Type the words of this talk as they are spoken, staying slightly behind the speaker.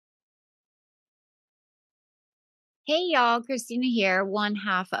Hey y'all, Christina here, one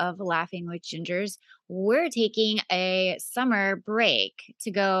half of Laughing with Gingers. We're taking a summer break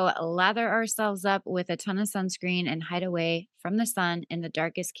to go lather ourselves up with a ton of sunscreen and hide away from the sun in the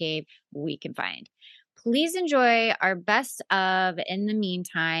darkest cave we can find. Please enjoy our best of in the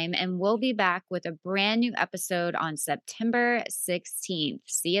meantime, and we'll be back with a brand new episode on September 16th.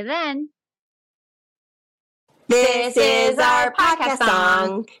 See you then. This is our podcast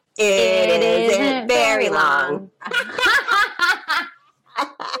song. It isn't very long.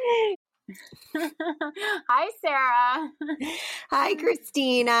 Hi, Sarah. Hi,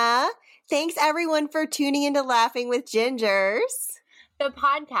 Christina. Thanks, everyone, for tuning into Laughing with Gingers, the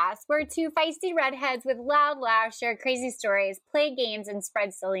podcast where two feisty redheads with loud laughs share crazy stories, play games, and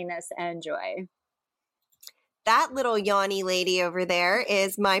spread silliness and joy. That little yawny lady over there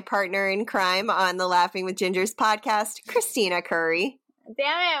is my partner in crime on the Laughing with Gingers podcast, Christina Curry.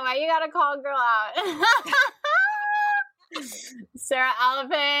 Damn it, why you gotta call a girl out? Sarah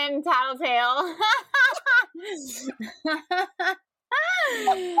Elephant, Tattletale.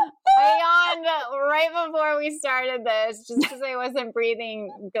 I yawned right before we started this just because I wasn't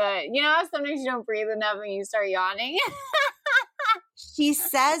breathing good. You know how sometimes you don't breathe enough and you start yawning? She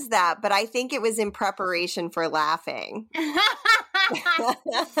says that, but I think it was in preparation for laughing. I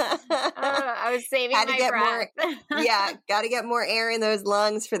was saving my breath. Got to get more air in those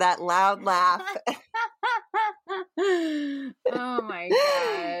lungs for that loud laugh. Oh my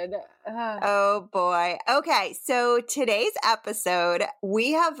God. Oh boy. Okay, so today's episode,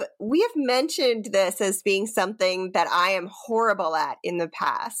 we have mentioned this as being something that I am horrible at in the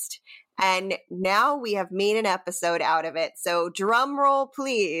past. And now we have made an episode out of it. So drum roll,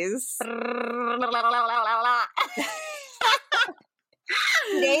 please.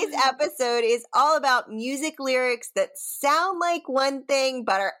 Today's episode is all about music lyrics that sound like one thing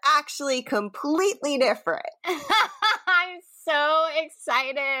but are actually completely different. I'm so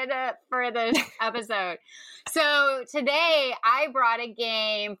excited for this episode. So today I brought a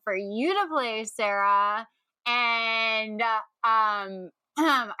game for you to play, Sarah, and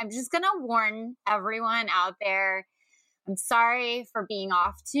I'm just going to warn everyone out there. I'm sorry for being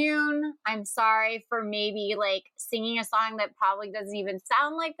off tune. I'm sorry for maybe singing a song that probably doesn't even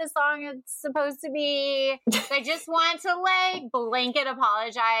sound like the song it's supposed to be. I just want to blanket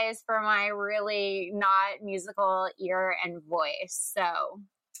apologize for my really not musical ear and voice. So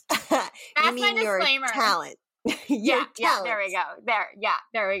that's you mean my disclaimer. Your talent. Yeah, there we go.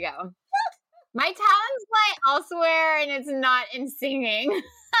 There we go. My talent's elsewhere, and it's not in singing.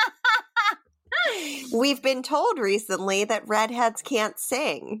 We've been told recently that redheads can't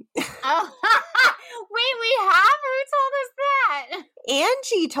sing. Oh, wait, we have? Who told us that?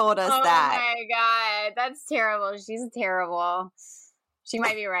 Angie told us that. Oh my God, that's terrible. She's terrible. She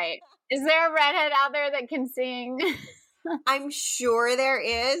might be right. Is there a redhead out there that can sing? I'm sure there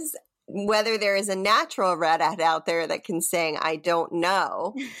is. Whether there is a natural redhead out there that can sing, I don't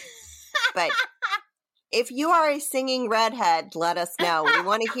know. But if you are a singing redhead, let us know. We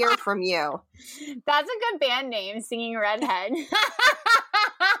want to hear from you. That's a good band name, Singing Redhead.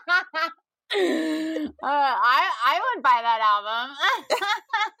 I would buy that album.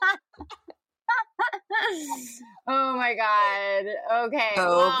 Oh my God. Okay.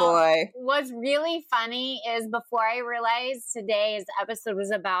 Oh boy. What's really funny is before I realized today's episode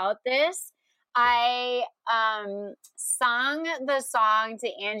was about this, I sung the song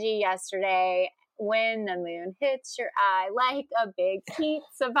to Angie yesterday, When the Moon Hits Your Eye Like a Big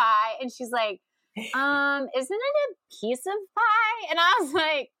Pizza Pie. And she's like, isn't it a piece of pie? And I was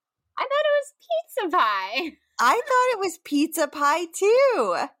like, I thought it was pizza pie. I thought it was pizza pie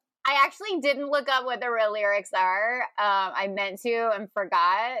too. I actually didn't look up what the real lyrics are. I meant to and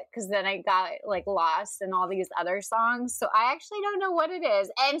forgot because then I got lost in all these other songs. So I actually don't know what it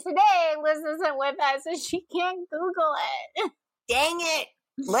is. And today Liz isn't with us, so she can't Google it. Dang it,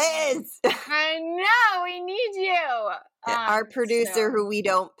 Liz. I know, we need you. Our producer who we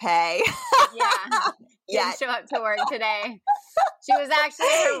don't pay. Yeah. Didn't show up to work today. She was actually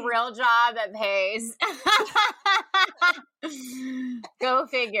her real job that pays. Go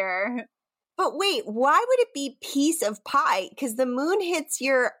figure. But wait, why would it be piece of pie? Because the moon hits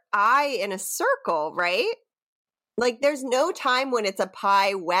your eye in a circle, right? There's no time when it's a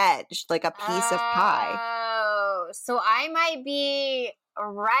pie wedged, like a piece of pie. Oh, so I might be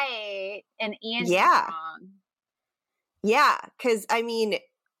right and Angie wrong. Yeah, because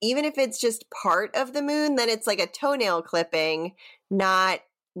even if it's just part of the moon, then it's like a toenail clipping, not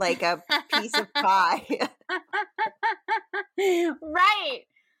like a piece of pie.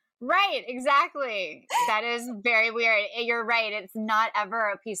 Right, exactly. That is very weird. You're right. It's not ever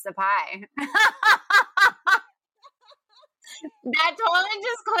a piece of pie. That totally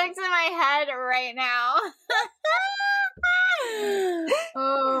just clicks in my head right now.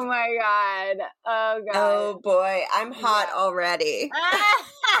 Oh my God. Oh God. Oh boy, I'm hot already.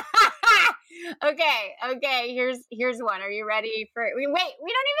 Okay. Here's one. Are you ready for it? Wait, we don't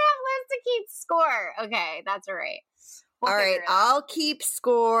even have Liz to keep score. Okay, that's all right. All right, I'll keep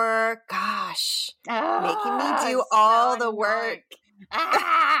score. Gosh, making me do all the work.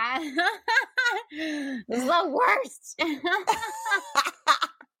 This is the worst.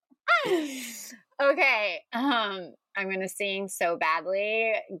 Okay, I'm gonna sing so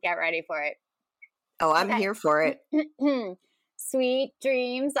badly. Get ready for it. Oh, I'm here for it. Sweet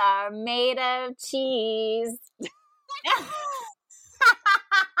dreams are made of cheese.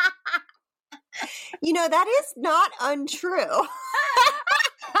 You know, that is not untrue.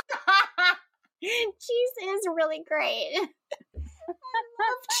 Cheese is really great.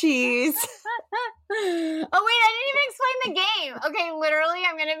 Cheese. Oh, wait, I didn't even explain the game. Okay, literally,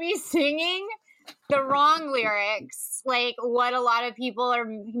 I'm going to be singing the wrong lyrics, like what a lot of people are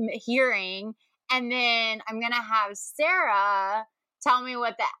hearing. And then I'm going to have Sarah tell me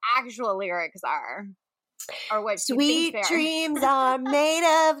what the actual lyrics are. Or what Sweet dreams are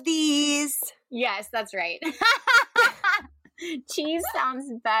made of these. Yes, that's right. Cheese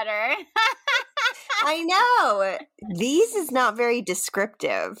sounds better. I know. These is not very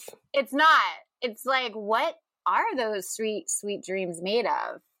descriptive. It's not. It's like, what are those sweet dreams made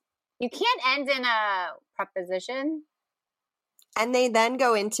of? You can't end in a preposition. And they then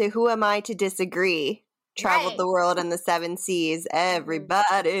go into who am I to disagree? Traveled the world and the 7 seas.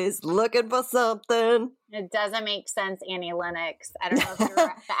 Everybody's looking for something. It doesn't make sense, Annie Lennox. I don't know if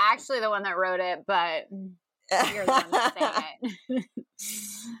you're actually the one that wrote it, but you're the one that's saying it.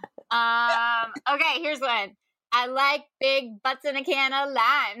 Okay, here's one. I like big butts in a can of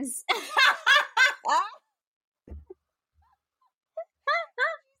limes.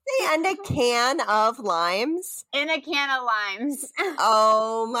 And a can of limes. In a can of limes.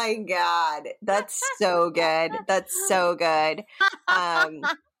 Oh my God. That's so good. That's so good.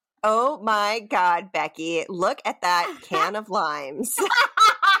 Oh my God, Becky. Look at that can of limes.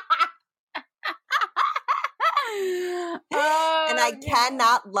 Oh, and I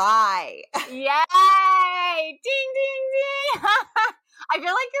cannot lie. Yay! Ding, ding, ding. I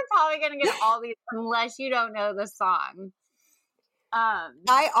feel like you're probably going to get all these unless you don't know the song.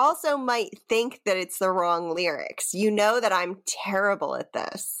 I also might think that it's the wrong lyrics. You know that I'm terrible at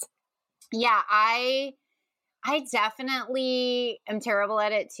this. Yeah, I definitely am terrible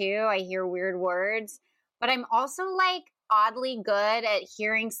at it too. I hear weird words, but I'm also like oddly good at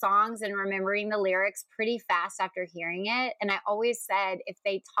hearing songs and remembering the lyrics pretty fast after hearing it. And I always said if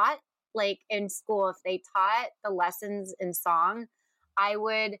they taught, like in school, if they taught the lessons in song, I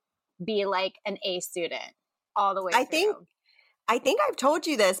would be like an A student all the way through. I think I've told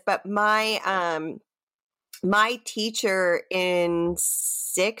you this, but my my teacher in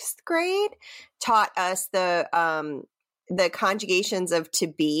 6th grade taught us the conjugations of to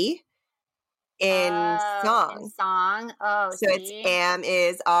be in song. In song. Oh, so it's am,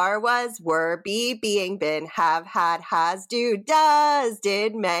 is, are, was, were, be, being, been, have, had, has, do, does,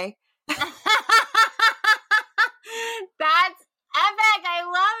 did, may. That's epic. I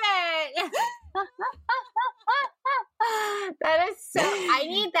love it. That is so. I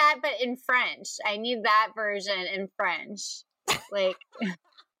need that, but in French. I need that version in French, like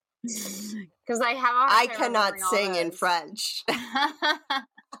because I have. I cannot sing in French.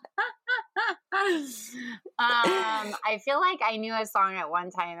 I feel like I knew a song at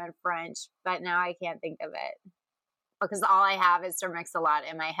one time in French, but now I can't think of it because all I have is Sir Mix-a-Lot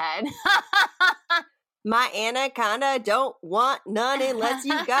in my head. My anaconda don't want none unless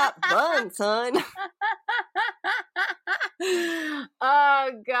you got buns, son.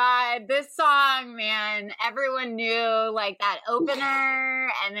 Oh God, this song, man, everyone knew like that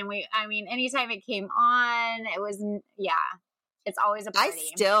opener. And then anytime it came on, it was, it's always a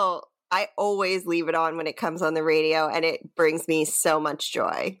party. I always leave it on when it comes on the radio and it brings me so much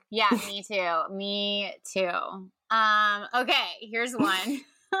joy. Yeah, me too. Me too. Okay, here's one.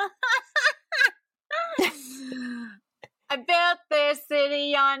 I built this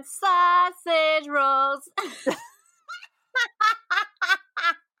city on sausage rolls.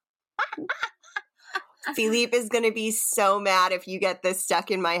 Philippe is going to be so mad if you get this stuck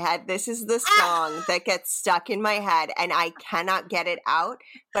in my head. This is the song that gets stuck in my head and I cannot get it out.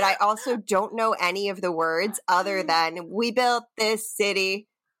 But I also don't know any of the words other than we built this city.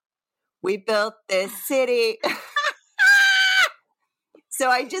 We built this city. So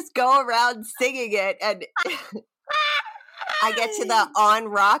I just go around singing it and I get to the on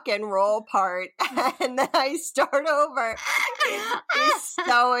rock and roll part and then I start over. It is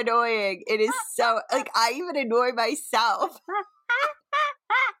so annoying. It is so, like, I even annoy myself. I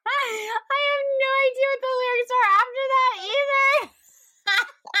have no idea what the lyrics are after that either.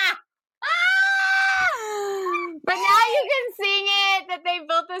 But now you can sing it that they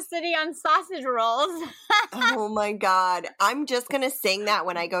built the city on sausage rolls. Oh my God. I'm just going to sing that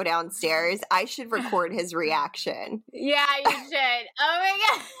when I go downstairs. I should record his reaction. Yeah, you should. Oh my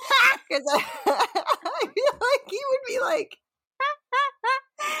God. Because I feel like he would be like,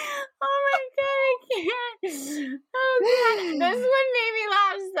 oh my God, I can't. Oh God. This one made me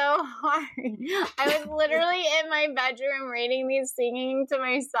laugh so hard. I was literally in my bedroom reading these, singing to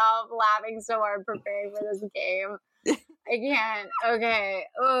myself, laughing so hard, preparing for this game. I can't. Okay.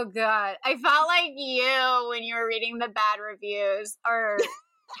 Oh God. I felt like you when you were reading the bad reviews or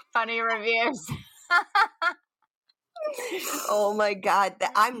funny reviews. oh my God.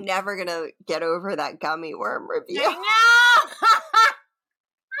 I'm never going to get over that gummy worm review. I know.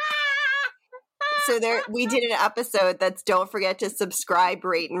 So we did an episode that's don't forget to subscribe,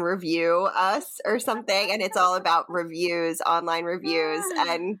 rate, and review us or something. And it's all about reviews, online reviews.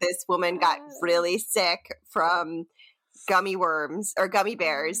 And this woman got really sick from gummy worms or gummy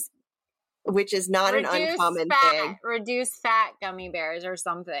bears, which is not an uncommon thing. Reduce fat gummy bears or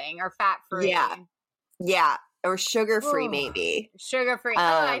something, or fat free. Yeah. Or sugar free, maybe. Sugar free.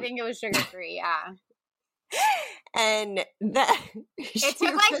 I think it was sugar free. Yeah. And that it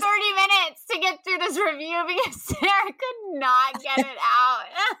took like 30 minutes to get through this review because Sarah could not get it out.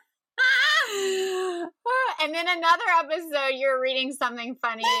 And then another episode, you were reading something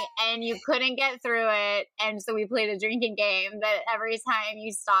funny and you couldn't get through it. And so we played a drinking game that every time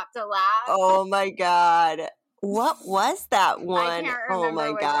you stopped to laugh. Oh my God. What was that one? I can't remember oh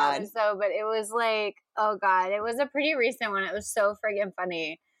my which God. episode, but it was like, oh God, it was a pretty recent one. It was so friggin'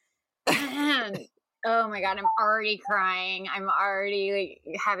 funny. Oh my God, I'm already crying. I'm already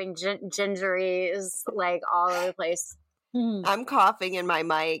like having gingeries like all over the place. I'm coughing in my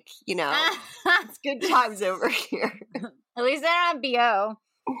mic, you know. It's good times over here. At least I don't have BO.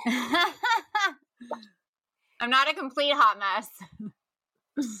 I'm not a complete hot mess.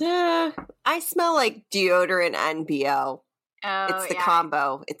 I smell like deodorant and BO. Oh, it's the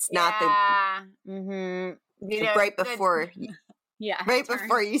combo. It's not the right before. Right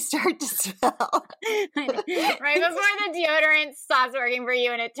before you start to smell. Right before the deodorant stops working for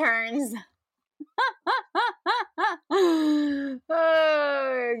you and it turns. Oh,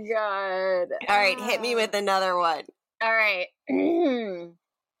 God. All right, hit me with another one. All right.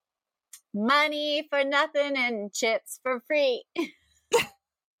 Money for nothing and chips for free.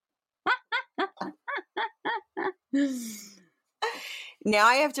 Now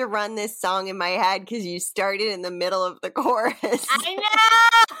I have to run this song in my head because you started in the middle of the chorus. I know!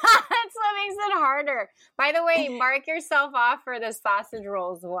 That's what makes it harder. By the way, mark yourself off for the sausage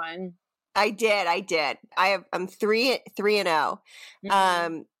rolls one. I did. I'm 3-0.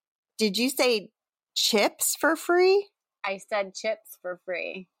 Mm-hmm. Did you say chips for free? I said chips for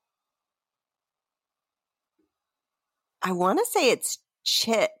free. I want to say it's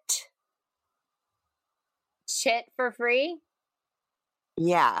chit. Chit for free?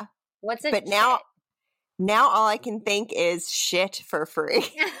 Yeah. What's a but chit? Now all I can think is shit for free.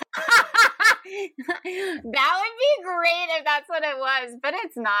 That would be great if that's what it was, but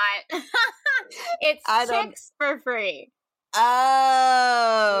it's not. It's chicks for free.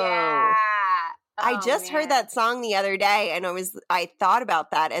 Oh. Yeah. I just heard that song the other day and I thought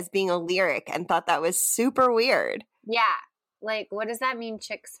about that as being a lyric and thought that was super weird. Yeah. Like, what does that mean,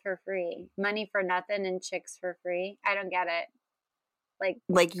 chicks for free? Money for nothing and chicks for free? I don't get it. Like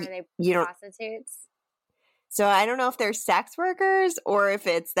are they prostitutes? So I don't know if they're sex workers or if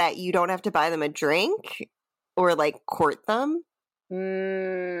it's that you don't have to buy them a drink or like court them.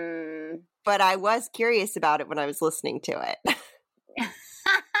 But I was curious about it when I was listening to it.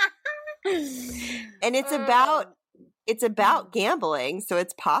 And it's about gambling, so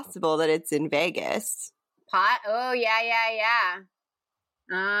it's possible that it's in Vegas. Pot? Oh, yeah.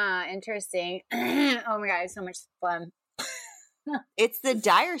 Ah, interesting. Oh my God, it's so much fun. It's the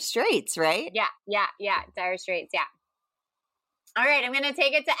Dire Straits, right? Yeah. Dire Straits, yeah. All right, I'm going to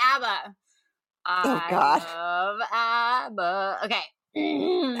take it to ABBA. Oh, God. I love ABBA. Okay.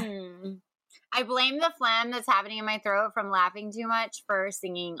 I blame the phlegm that's happening in my throat from laughing too much for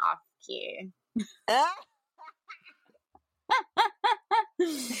singing off key.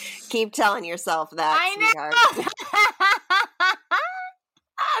 Keep telling yourself that, sweetheart.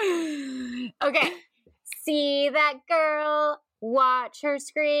 Okay. See that girl, watch her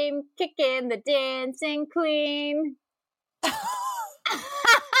scream, kicking the dancing queen.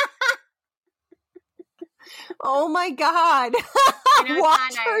 Oh my God. know,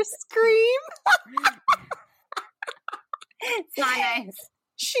 Watch not her nice. scream. It's not nice.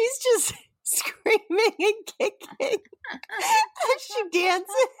 She's just screaming and kicking as she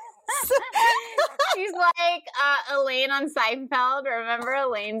dances. She's like Elaine on Seinfeld. Remember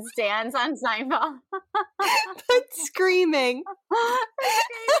Elaine's dance on Seinfeld? But screaming.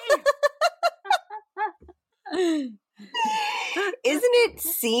 Isn't it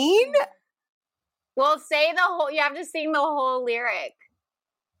seen? Well, say the whole, you have to sing the whole lyric.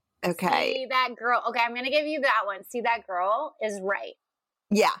 Okay. See that girl. Okay, I'm going to give you that one. See that girl is right.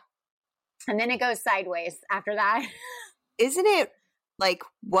 Yeah. And then it goes sideways after that. Isn't it like,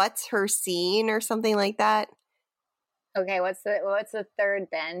 what's her scene or something like that? Okay, what's the third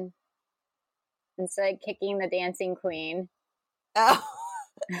then? Instead of kicking the dancing queen. Oh.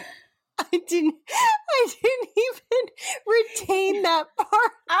 I didn't even retain that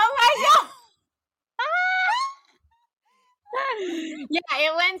part. Oh my God. Yeah,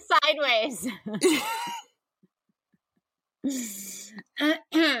 it went sideways.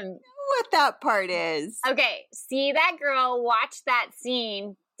 What that part is. Okay, see that girl, watch that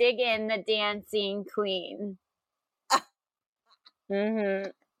scene, dig in the dancing queen. Mm-hmm.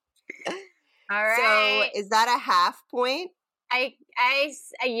 All right. So is that a half point?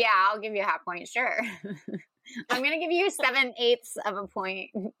 Yeah, I'll give you a half point, sure. I'm going to give you 7/8 of a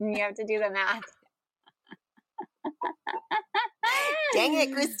point. You have to do the math. Dang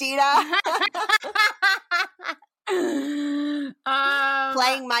it, Christina.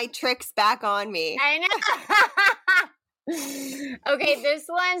 Playing my tricks back on me. I know. Okay, this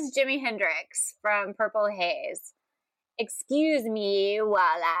one's Jimi Hendrix from Purple Haze. Excuse me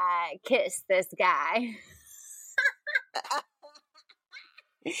while I kiss this guy.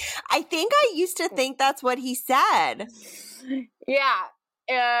 I think I used to think that's what he said. Yeah.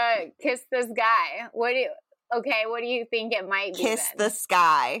 Kiss this guy. What do you think it might be? Kiss then? the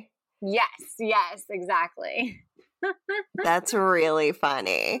sky. Yes, exactly. That's really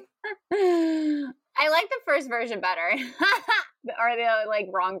funny. I like the first version better. Or the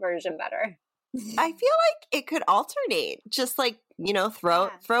wrong version better. I feel like it could alternate. Just like,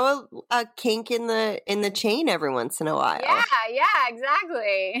 throw a kink in the chain every once in a while. Yeah,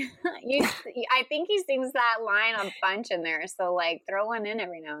 exactly. I think he sings that line a bunch in there, so throw one in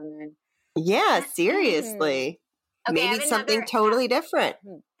every now and then. Yeah, seriously. Okay, maybe something totally different.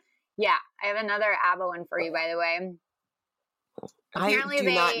 Yeah, I have another ABBA one for you, by the way. Apparently I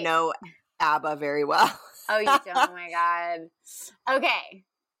do not know ABBA very well. Oh, you don't? Oh my God. Okay.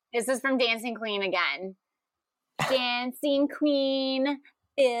 This is from Dancing Queen again. Dancing Queen,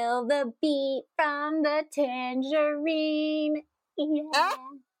 feel the beat from the tangerine. Yeah.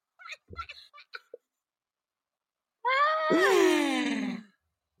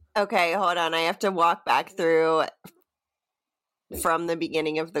 Okay, hold on. I have to walk back through from the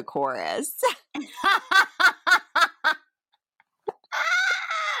beginning of the chorus.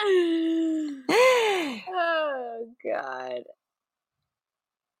 Oh, God.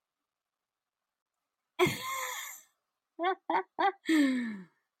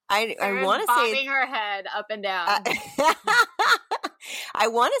 I want to say bobbing her head up and down. I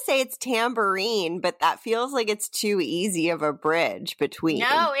want to say it's tambourine, but that feels like it's too easy of a bridge between.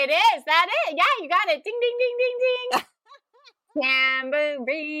 No, it is. That is. Yeah, you got it. Ding, ding, ding, ding, ding.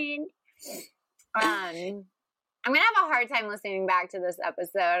 Tambourine. I'm gonna have a hard time listening back to this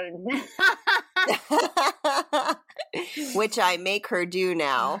episode. Which I make her do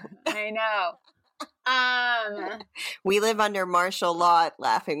now. I know. We live under martial law at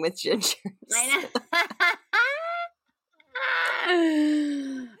Laughing with Gingers. I know.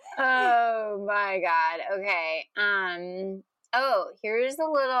 Oh my God. Okay. Oh, here's a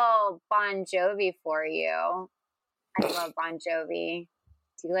little Bon Jovi for you. I love Bon Jovi.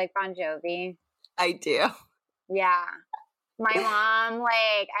 Do you like Bon Jovi? I do. Yeah. My mom,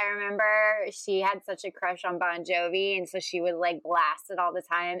 I remember she had such a crush on Bon Jovi, and so she would blast it all the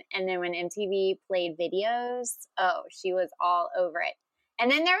time. And then when MTV played videos, oh, she was all over it.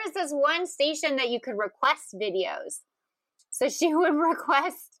 And then there was this one station that you could request videos. So she would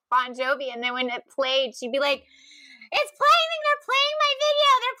request Bon Jovi, and then when it played, she'd be like, "It's playing! They're playing my video!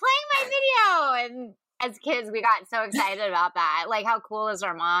 They're playing my video!" And as kids, we got so excited about that. How cool is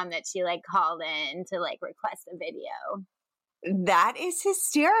our mom that she called in to request a video? That is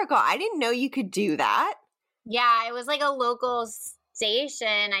hysterical. I didn't know you could do that. Yeah, it was a local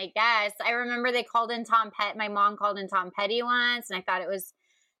station, I guess. I remember they called in Tom Petty. My mom called in Tom Petty once, and I thought it was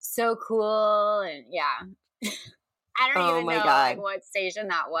so cool. And yeah, I don't even know God. what station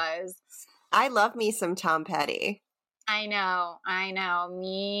that was. I love me some Tom Petty. I know.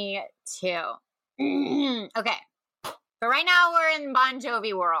 Me too. Okay. But right now we're in Bon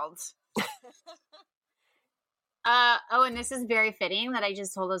Jovi world. And this is very fitting that I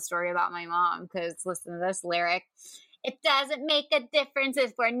just told a story about my mom, because listen to this lyric. It doesn't make a difference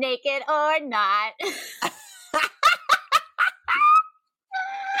if we're naked or not.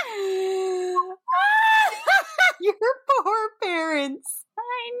 Your poor parents.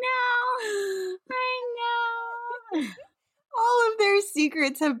 I know. All of their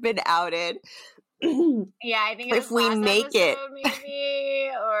secrets have been outed. Yeah, I think it If was we last make it. episode, maybe,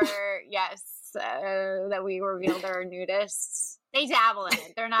 or yes, that we revealed they're nudists. They dabble in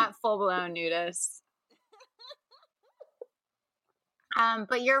it. They're not full-blown nudists.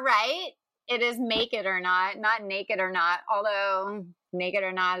 But you're right. It is make it or not naked or not. Although naked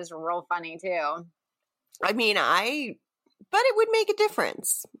or not is real funny too. I mean, but it would make a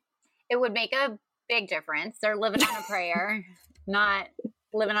difference. It would make a big difference. They're living on a prayer, not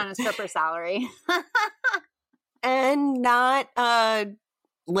living on a stripper salary. And not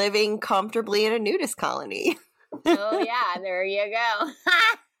living comfortably in a nudist colony. Oh, yeah. There you go.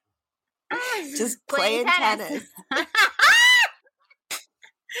 Just playing tennis.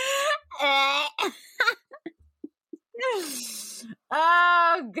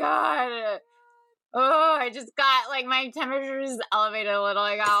 Oh, God. Oh, I just got, like, my temperature just elevated a little.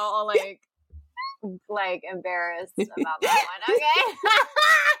 I got all, like embarrassed about that one. Okay.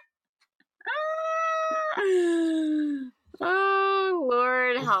 Oh,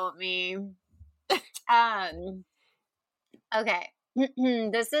 Lord help me. Okay.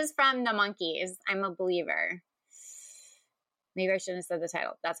 This is from the Monkees. I'm a believer. Maybe I shouldn't have said the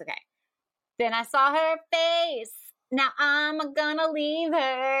title. That's okay. Then I saw her face. Now I'm gonna leave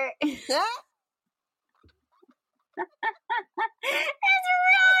her. It's really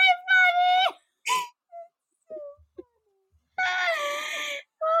funny.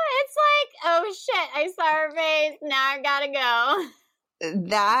 It's like, oh shit, I saw her face. Now I gotta go.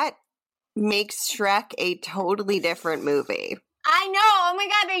 That makes Shrek a totally different movie. I know. Oh my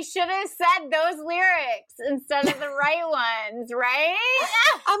God, they should have said those lyrics instead of the right ones, right?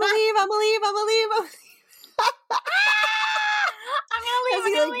 I'm gonna leave. I'm gonna leave. As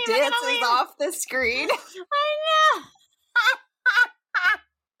he like dances off the screen. I know.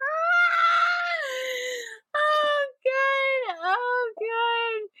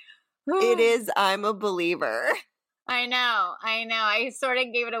 Oh, good. It is I'm a Believer. I know. I sort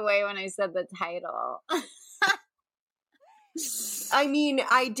of gave it away when I said the title. I mean,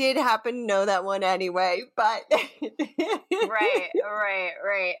 I did happen to know that one anyway, but Right.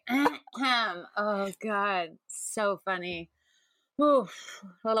 Oh God, so funny. Oof.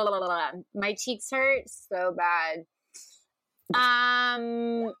 My cheeks hurt so bad.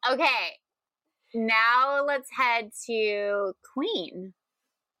 Okay. Now let's head to Queen.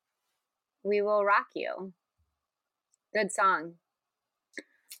 We Will Rock You. Good song.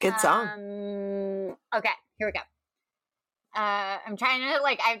 Good song. Okay, here we go. I'm trying to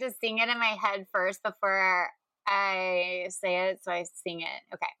I have to sing it in my head first before I say it, so I sing it.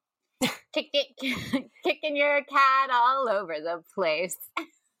 Okay. Kicking your cat all over the place.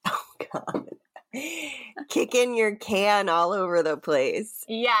 Oh God. Kicking your can all over the place.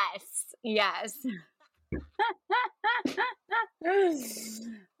 Yes.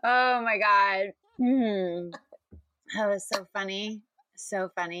 Oh my God. That was so funny. So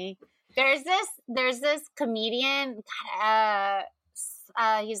funny. There's this comedian,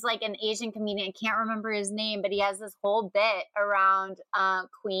 he's like an Asian comedian. I can't remember his name, but he has this whole bit around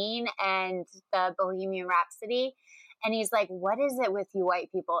Queen and the Bohemian Rhapsody. And he's like, what is it with you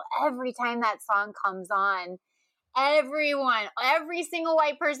white people? Every time that song comes on, every single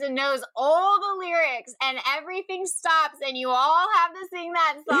white person knows all the lyrics and everything stops and you all have to sing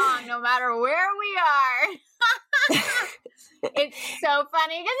that song no matter where we are. It's so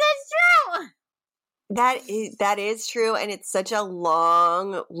funny because it's true. That is true, and it's such a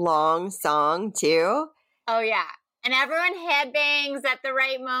long song too. Oh yeah, and everyone headbangs at the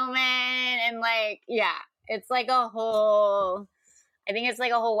right moment, and it's like a whole. I think it's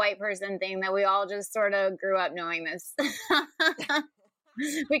like a whole white person thing that we all just sort of grew up knowing this.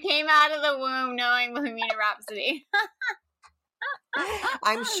 We came out of the womb knowing Bohemian Rhapsody.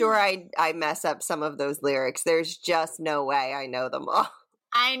 I'm sure I mess up some of those lyrics. There's just no way I know them all.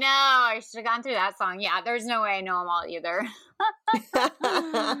 I know. I should have gone through that song. Yeah, there's no way I know them all either.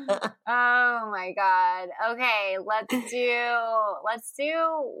 Oh my God. Okay, let's do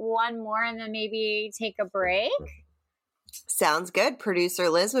one more and then maybe take a break. Sounds good. Producer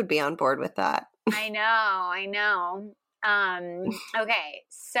Liz would be on board with that. I know. Okay,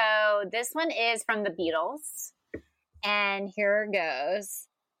 so this one is from the Beatles. And here goes.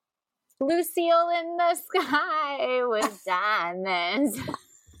 Lucille in the sky with diamonds.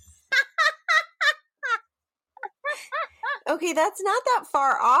 Okay, that's not that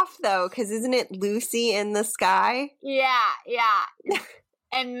far off though, because isn't it Lucy in the sky? Yeah.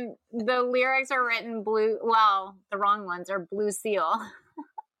 And the lyrics are written blue. Well, the wrong ones are Blue Seal.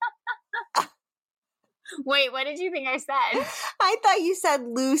 Wait, what did you think I said? I thought you said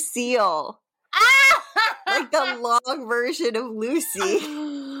Lucille. Like the long version of Lucy.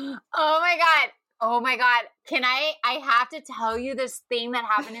 Oh my God. Can I have to tell you this thing that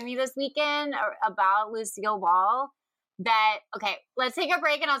happened to me this weekend about Lucille Ball. Okay, let's take a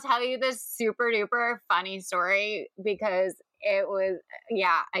break and I'll tell you this super duper funny story because it was,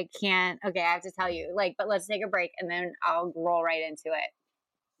 I can't, okay, I have to tell you, but let's take a break and then I'll roll right into it.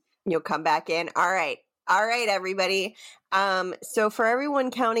 You'll come back in. All right, everybody. So for everyone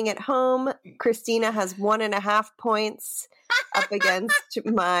counting at home, Christina has 1.5 points up against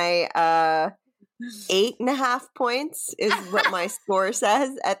my 8.5 points is what my score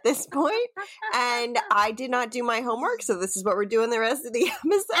says at this point. And I did not do my homework, so this is what we're doing the rest of the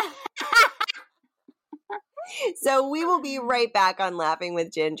episode. So we will be right back on Laughing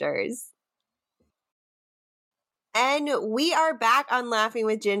with Gingers. And we are back on Laughing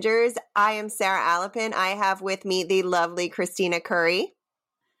with Gingers. I am Sarah Alapin. I have with me the lovely Christina Curry.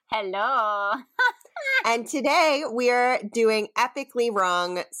 Hello. And today we are doing epically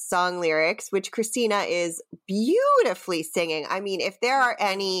wrong song lyrics, which Christina is beautifully singing. I mean, if there are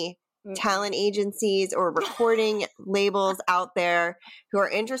any talent agencies or recording labels out there who are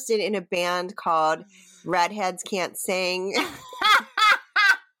interested in a band called Redheads Can't Sing.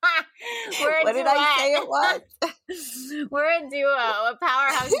 What did I say it was? We're a duo, a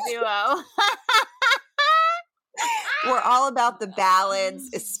powerhouse duo. We're all about the ballads,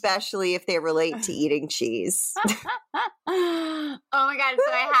 especially if they relate to eating cheese. Oh my God.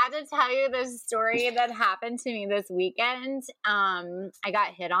 So I have to tell you this story that happened to me this weekend. I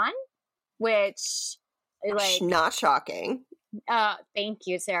got hit on, which not shocking. Thank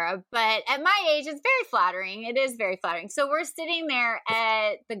you, Sarah. But at my age, it's very flattering. It is very flattering. So we're sitting there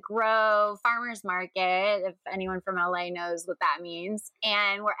at the Grove Farmers Market, if anyone from LA knows what that means.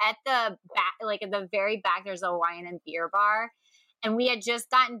 And we're at the back, at the very back, there's a wine and beer bar. And we had just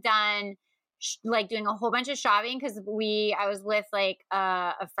gotten done doing a whole bunch of shopping because I was with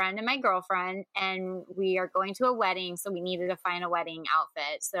a friend and my girlfriend, and we are going to a wedding, so we needed to find a wedding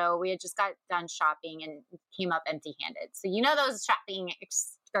outfit. So we had just got done shopping and came up empty-handed. So those shopping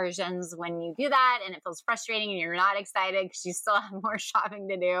excursions when you do that and it feels frustrating and you're not excited because you still have more shopping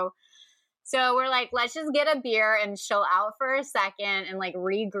to do. So we're like, let's just get a beer and chill out for a second and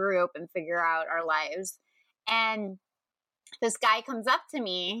regroup and figure out our lives. And this guy comes up to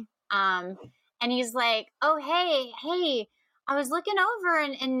me. And he's like, oh, hey, I was looking over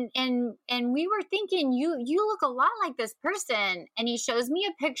and we were thinking you look a lot like this person. And he shows me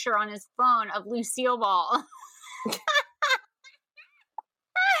a picture on his phone of Lucille Ball.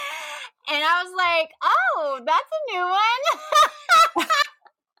 And I was like, oh, that's a new one.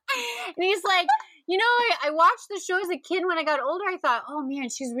 And he's like, I watched the show as a kid. When I got older, I thought, oh man,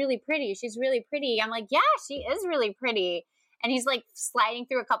 she's really pretty. She's really pretty. I'm like, yeah, she is really pretty. And he's sliding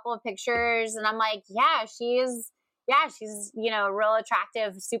through a couple of pictures. And I'm like, she's a real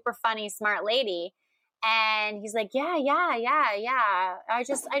attractive, super funny, smart lady. And he's like, yeah. I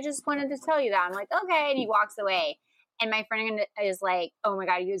just wanted to tell you that. I'm like, okay. And he walks away. And my friend is like, oh my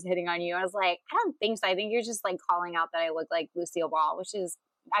God, he was hitting on you. I was like, I don't think so. I think you're just calling out that I look like Lucille Ball, which is,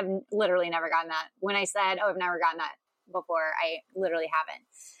 I've literally never gotten that. When I said, oh, I've never gotten that before, I literally haven't.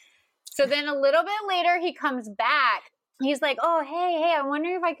 So then a little bit later, he comes back. He's like, oh, hey, I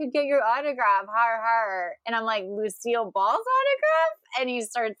wonder if I could get your autograph. Har. And I'm like, Lucille Ball's autograph? And he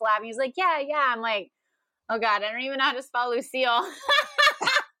starts laughing. He's like, yeah. I'm like, oh God, I don't even know how to spell Lucille.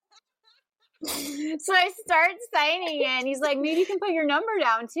 So I start signing it. And he's like, maybe you can put your number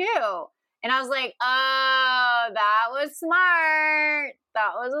down too. And I was like, oh, that was smart.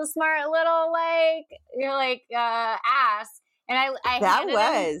 That was a smart little ass. And I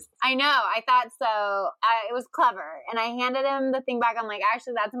know. I thought so. It was clever. And I handed him the thing back. I'm like,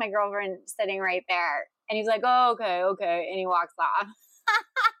 actually, that's my girlfriend sitting right there. And he's like, oh, okay. And he walks off.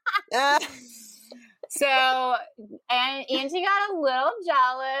 So, and Angie got a little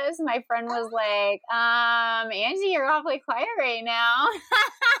jealous. My friend was like, Angie, you're awfully quiet right now.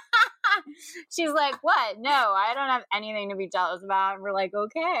 She's like, what? No, I don't have anything to be jealous about. And we're like,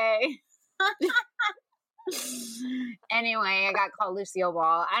 okay. Anyway, I got called Lucille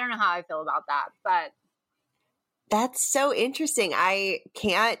Ball. I don't know how I feel about that, but that's so interesting. I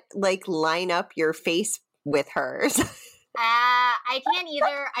can't line up your face with hers. I can't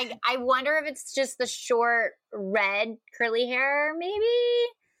either. I wonder if it's just the short red curly hair, maybe.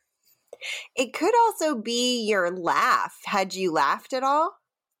 It could also be your laugh. Had you laughed at all?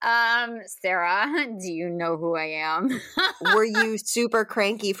 Sarah, do you know who I am? Were you super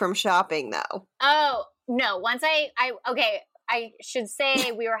cranky from shopping though? Oh, no. Once okay, I should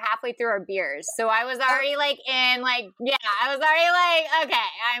say we were halfway through our beers. So I was already like in like, yeah, I was already like, okay,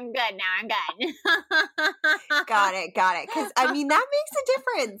 I'm good now. I'm good. Got it. Because I mean, that makes a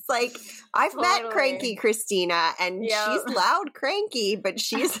difference. Like, I've met cranky Christina and she's loud cranky, but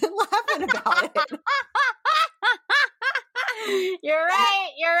she isn't laughing about it. You're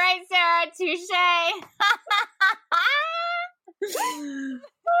right, Sarah. Touche.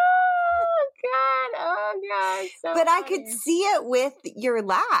 Oh God. So but funny. I could see it with your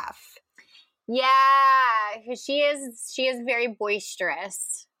laugh. Yeah, because she is very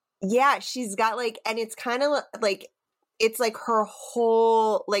boisterous. Yeah, she's got like, and it's kind of like, it's like her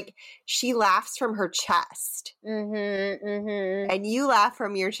whole, like, she laughs from her chest. And you laugh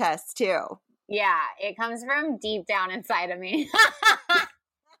from your chest too. Yeah, it comes from deep down inside of me.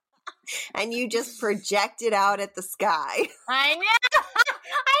 And you just project it out at the sky. I know.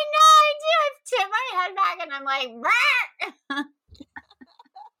 I do. I've tipped my head back and I'm like,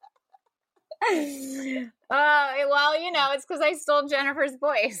 well, it's because I stole Jennifer's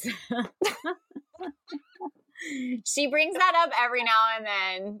voice. She brings that up every now and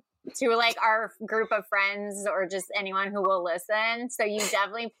then to like our group of friends or just anyone who will listen. So you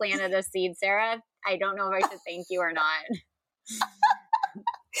definitely planted a seed, Sarah. I don't know if I should thank you or not.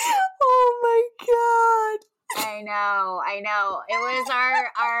 Oh my God. I know. It was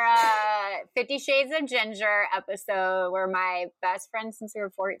our 50 Shades of Ginger episode where my best friend since we were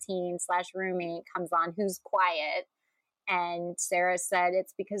 14 / roommate comes on who's quiet. And Sarah said,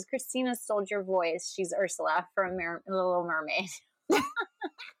 it's because Christina stole your voice. She's Ursula from Little Mermaid.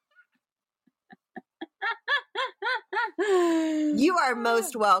 You are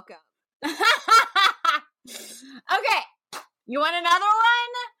most welcome. Okay. You want another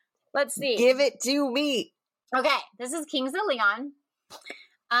one? Let's see. Give it to me. Okay. This is Kings of Leon.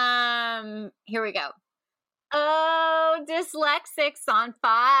 Here we go. Oh, dyslexics on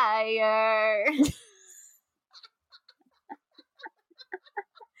fire.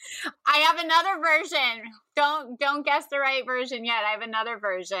 I have another version. Don't guess the right version yet. I have another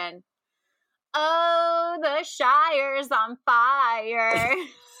version. Oh, the Shire's on fire.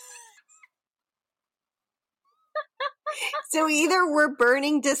 So either we're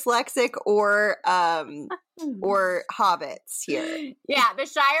burning dyslexic or hobbits here. Yeah, the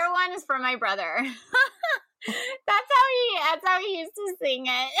Shire one is from my brother. That's how he used to sing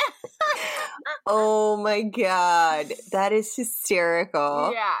it. Oh my God. That is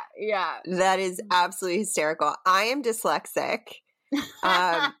hysterical. Yeah. That is absolutely hysterical. I am dyslexic. You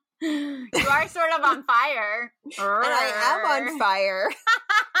are sort of on fire. And I am on fire.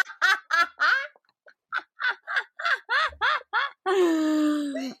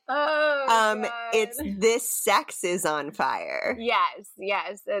 Oh, God. It's this sex is on fire. Yes,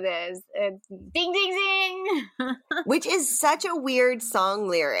 it is. It's ding, ding, ding. Which is such a weird song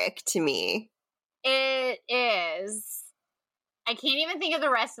lyric to me. It is. I can't even think of the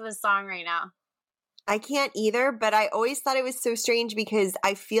rest of the song right now. I can't either, but I always thought it was so strange because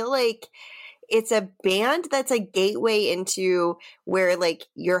I feel like it's a band that's a gateway into where like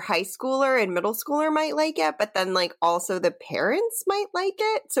your high schooler and middle schooler might like it, but then like also the parents might like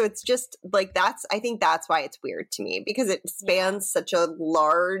it. So it's just like I think that's why it's weird to me because it spans such a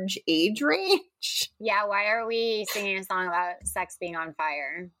large age range. Yeah, why are we singing a song about sex being on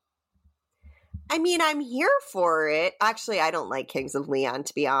fire? I mean, I'm here for it. Actually, I don't like Kings of Leon,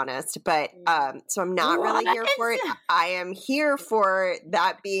 to be honest, but so I'm not really here for it. I am here for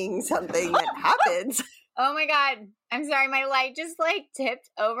that being something that happens. Oh my God. I'm sorry. My light just like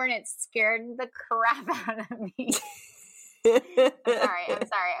tipped over and it scared the crap out of me. I'm sorry.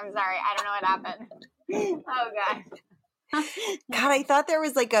 I don't know what happened. Oh God. God, I thought there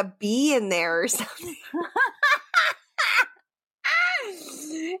was like a bee in there or something.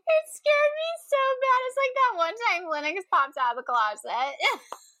 It scared me so bad. It's like that one time Linux popped out of the closet.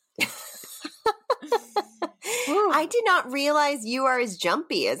 I did not realize you are as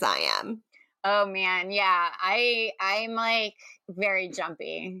jumpy as I am. Oh man, yeah. I'm like very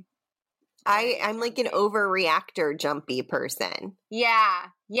jumpy. I'm like an overreactor jumpy person. Yeah.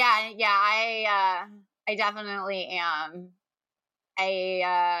 I definitely am.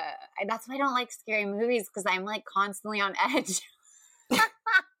 That's why I don't like scary movies because I'm like constantly on edge.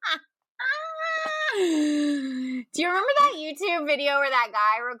 Do you remember that YouTube video where that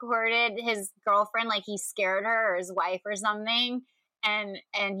guy recorded his girlfriend, like he scared her or his wife or something, and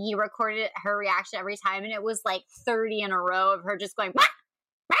he recorded her reaction every time, and it was like 30 in a row of her just going, bah,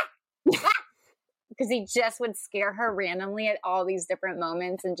 bah, bah, because he just would scare her randomly at all these different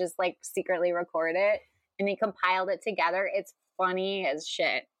moments and just like secretly record it, and he compiled it together. It's funny as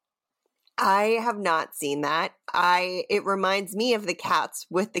shit. I have not seen that. It reminds me of the cats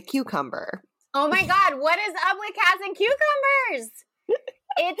with the cucumber. Oh my God, what is up with cats and cucumbers?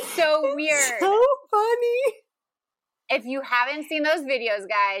 It's so weird. So funny. If you haven't seen those videos,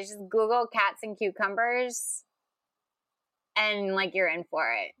 guys, just Google cats and cucumbers and like you're in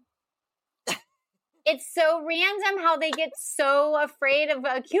for it. It's so random how they get so afraid of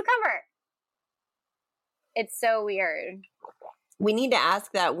a cucumber. It's so weird. We need to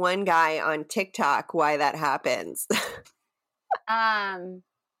ask that one guy on TikTok why that happens.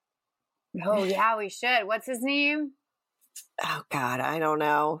 Oh yeah, we should. What's his name? Oh God, I don't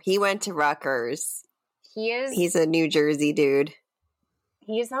know. He went to Rutgers. He's a New Jersey dude.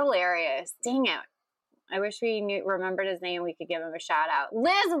 He's hilarious. Dang it. I wish we remembered his name. We could give him a shout out.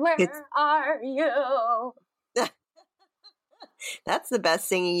 Liz, where are you? That's the best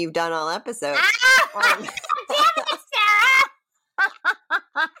singing you've done all episode. Damn it, Sarah!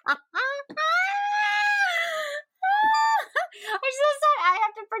 I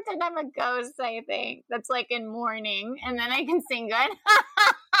have to pretend I'm a ghost, I think. That's like in mourning, and then I can sing good.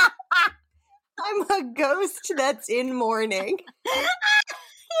 I'm a ghost that's in mourning. Yeah.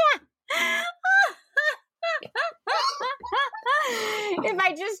 If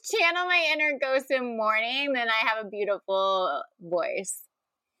I just channel my inner ghost in mourning, then I have a beautiful voice.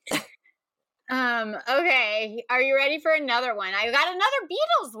 Okay. Are you ready for another one? I got another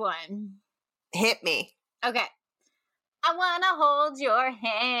Beatles one. Hit me. Okay. I want to hold your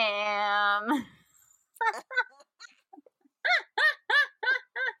hand.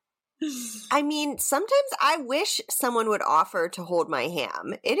 I mean, sometimes I wish someone would offer to hold my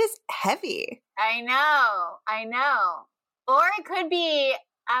ham. It is heavy. I know. Or it could be,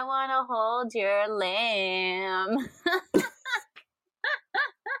 I want to hold your lamb.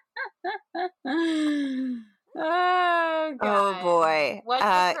 Oh, God. Oh, boy. What's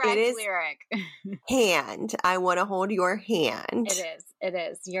the correct lyric? Hand. I want to hold your hand. It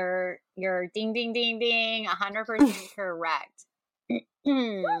is. You're ding, ding, ding, ding, 100% correct.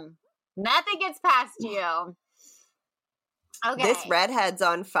 Nothing gets past you. Okay. This redhead's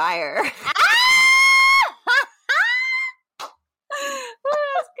on fire.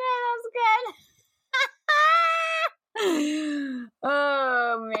 That's good.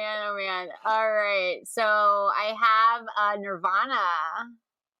 Oh man. All right. So I have a Nirvana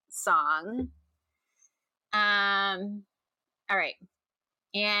song. All right.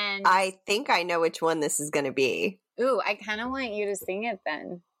 And I think I know which one this is going to be. Ooh, I kind of want you to sing it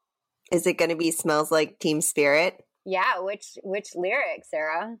then. Is it going to be Smells Like Teen Spirit? Yeah, which lyric,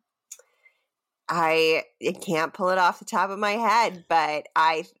 Sarah? I can't pull it off the top of my head, but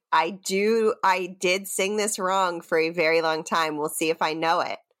I did sing this wrong for a very long time. We'll see if I know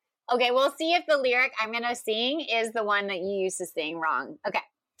it. Okay, we'll see if the lyric I'm going to sing is the one that you used to sing wrong.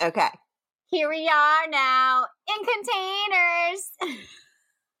 Okay. Here we are now in containers.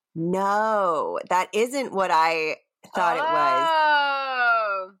 No, that isn't what I thought it was.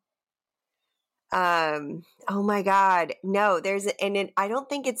 Oh my God. No, I don't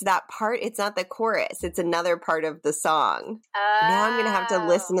think it's that part. It's not the chorus. It's another part of the song. Now I'm going to have to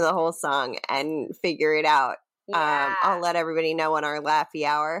listen to the whole song and figure it out. Yeah. I'll let everybody know on our Laffy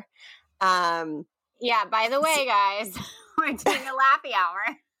Hour. Yeah, by the way, guys, we're doing a Laffy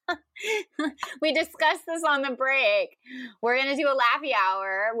Hour. We discussed this on the break. We're going to do a Laffy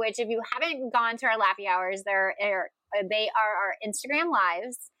Hour, which if you haven't gone to our Laffy Hours, they are our Instagram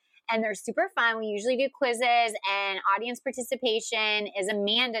lives. And they're super fun. We usually do quizzes, and audience participation is a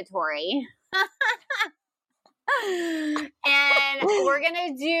mandatory. And we're going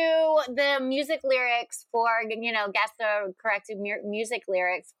to do the music lyrics for, guess the correct music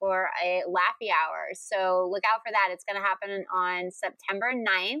lyrics for a Laffy Hour. So look out for that. It's going to happen on September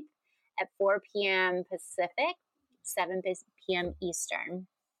 9th at 4 p.m. Pacific, 7 p.m. Eastern.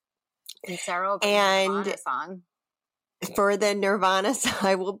 And Sarah will bring a Nirvana song. For the Nirvana,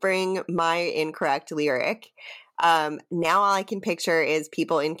 I will bring my incorrect lyric. Now all I can picture is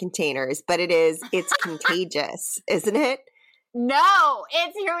people in containers, but it's contagious, isn't it? No,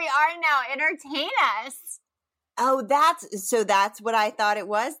 it's Here We Are Now, Entertain Us. Oh, that's what I thought it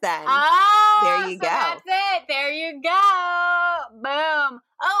was then. Oh, there you go. That's it. There you go. Boom.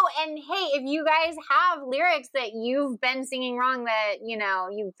 Oh, and hey, if you guys have lyrics that you've been singing wrong that,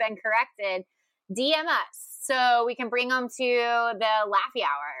 you've been corrected, DM us so we can bring them to the Laffy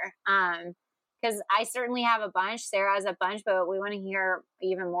Hour. Because I certainly have a bunch. Sarah has a bunch, but we want to hear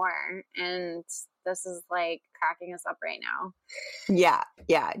even more. And this is like cracking us up right now. Yeah,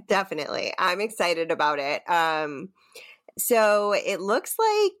 definitely. I'm excited about it. So it looks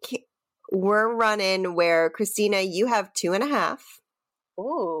like we're running where, Christina, you have 2.5.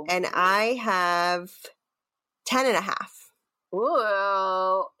 Ooh. And I have 10.5.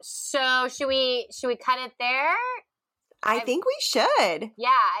 Ooh. So should we cut it there? I think we should. Yeah,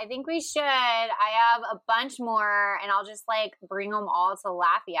 I think we should. I have a bunch more, and I'll just like bring them all to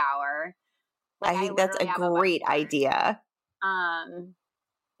Laffy Hour. Like, I think that's a great idea.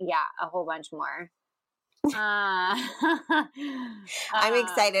 Yeah, a whole bunch more. I'm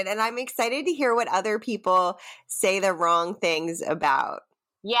excited, and I'm excited to hear what other people say the wrong things about.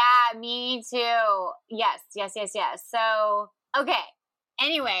 Yeah, me too. Yes. So, okay.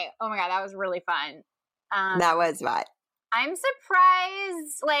 Anyway, oh my God, that was really fun. That was fun. I'm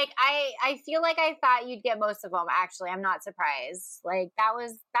surprised. Like, I feel like I thought you'd get most of them. Actually, I'm not surprised. Like, that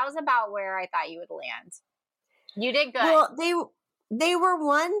was about where I thought you would land. You did good. Well, they were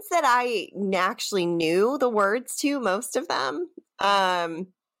ones that I actually knew the words to, most of them.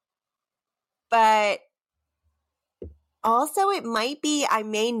 But also it might be I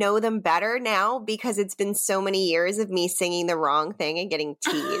may know them better now because it's been so many years of me singing the wrong thing and getting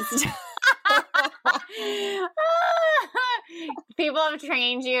teased. People have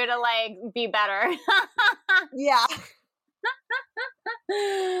trained you to like be better. Yeah.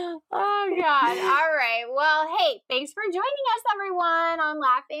 Oh God. All right. Well, hey, thanks for joining us, everyone, on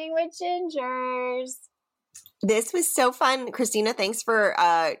Laughing with Gingers. This was so fun. Christina, thanks for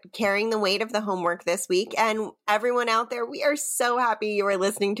carrying the weight of the homework this week. And everyone out there, we are so happy you are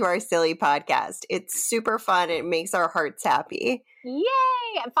listening to our silly podcast. It's super fun. It makes our hearts happy. Yay!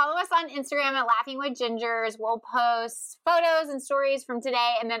 Follow us on Instagram at Laughing with Gingers. We'll post photos and stories from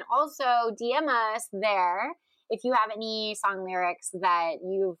today, and then also DM us there if you have any song lyrics that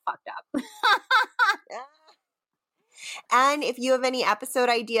you fucked up. And if you have any episode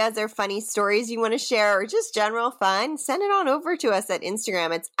ideas or funny stories you want to share or just general fun, send it on over to us at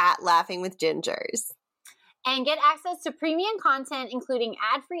Instagram. It's at Laughing with Gingers. And get access to premium content, including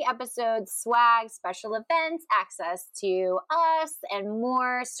ad-free episodes, swag, special events, access to us, and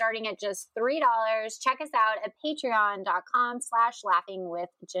more, starting at just $3. Check us out at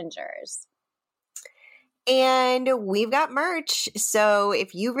patreon.com/laughingwithgingers. And we've got merch. So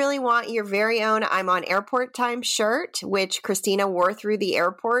if you really want your very own I'm on airport time shirt, which Christina wore through the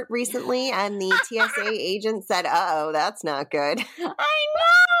airport recently, and the TSA agent said, uh-oh, that's not good. I know,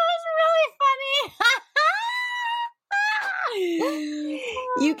 it was really funny.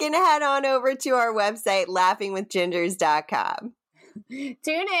 You can head on over to our website, laughingwithgingers.com. Tune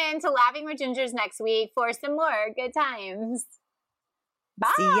in to Laughing with Gingers next week for some more good times.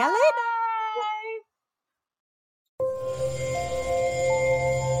 Bye. See ya later.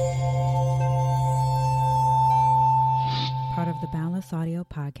 Part of the Boundless Audio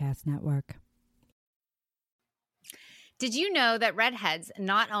Podcast Network. Did you know that redheads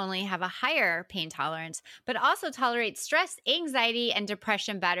not only have a higher pain tolerance, but also tolerate stress, anxiety, and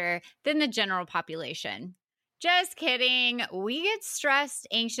depression better than the general population? Just kidding. We get stressed,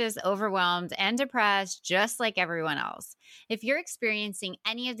 anxious, overwhelmed, and depressed just like everyone else. If you're experiencing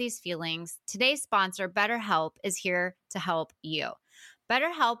any of these feelings, today's sponsor, BetterHelp, is here to help you.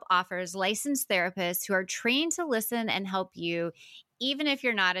 BetterHelp offers licensed therapists who are trained to listen and help you, even if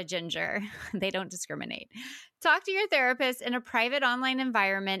you're not a ginger. They don't discriminate. Talk to your therapist in a private online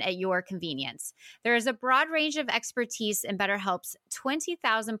environment at your convenience. There is a broad range of expertise in BetterHelp's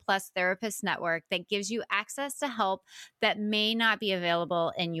 20,000 plus therapist network that gives you access to help that may not be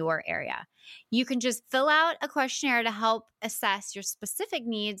available in your area. You can just fill out a questionnaire to help assess your specific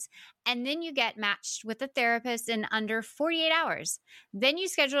needs, and then you get matched with a therapist in under 48 hours. Then you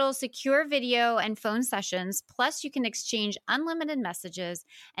schedule secure video and phone sessions, plus you can exchange unlimited messages,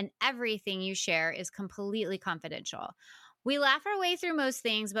 and everything you share is completely confidential. We laugh our way through most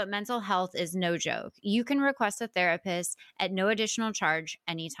things, but mental health is no joke. You can request a therapist at no additional charge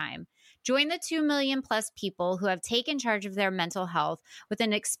anytime. Join the 2 million plus people who have taken charge of their mental health with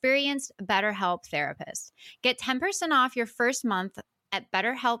an experienced BetterHelp therapist. Get 10% off your first month at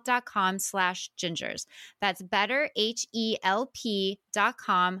betterhelp.com/gingers. That's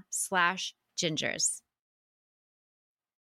betterhelp.com/gingers.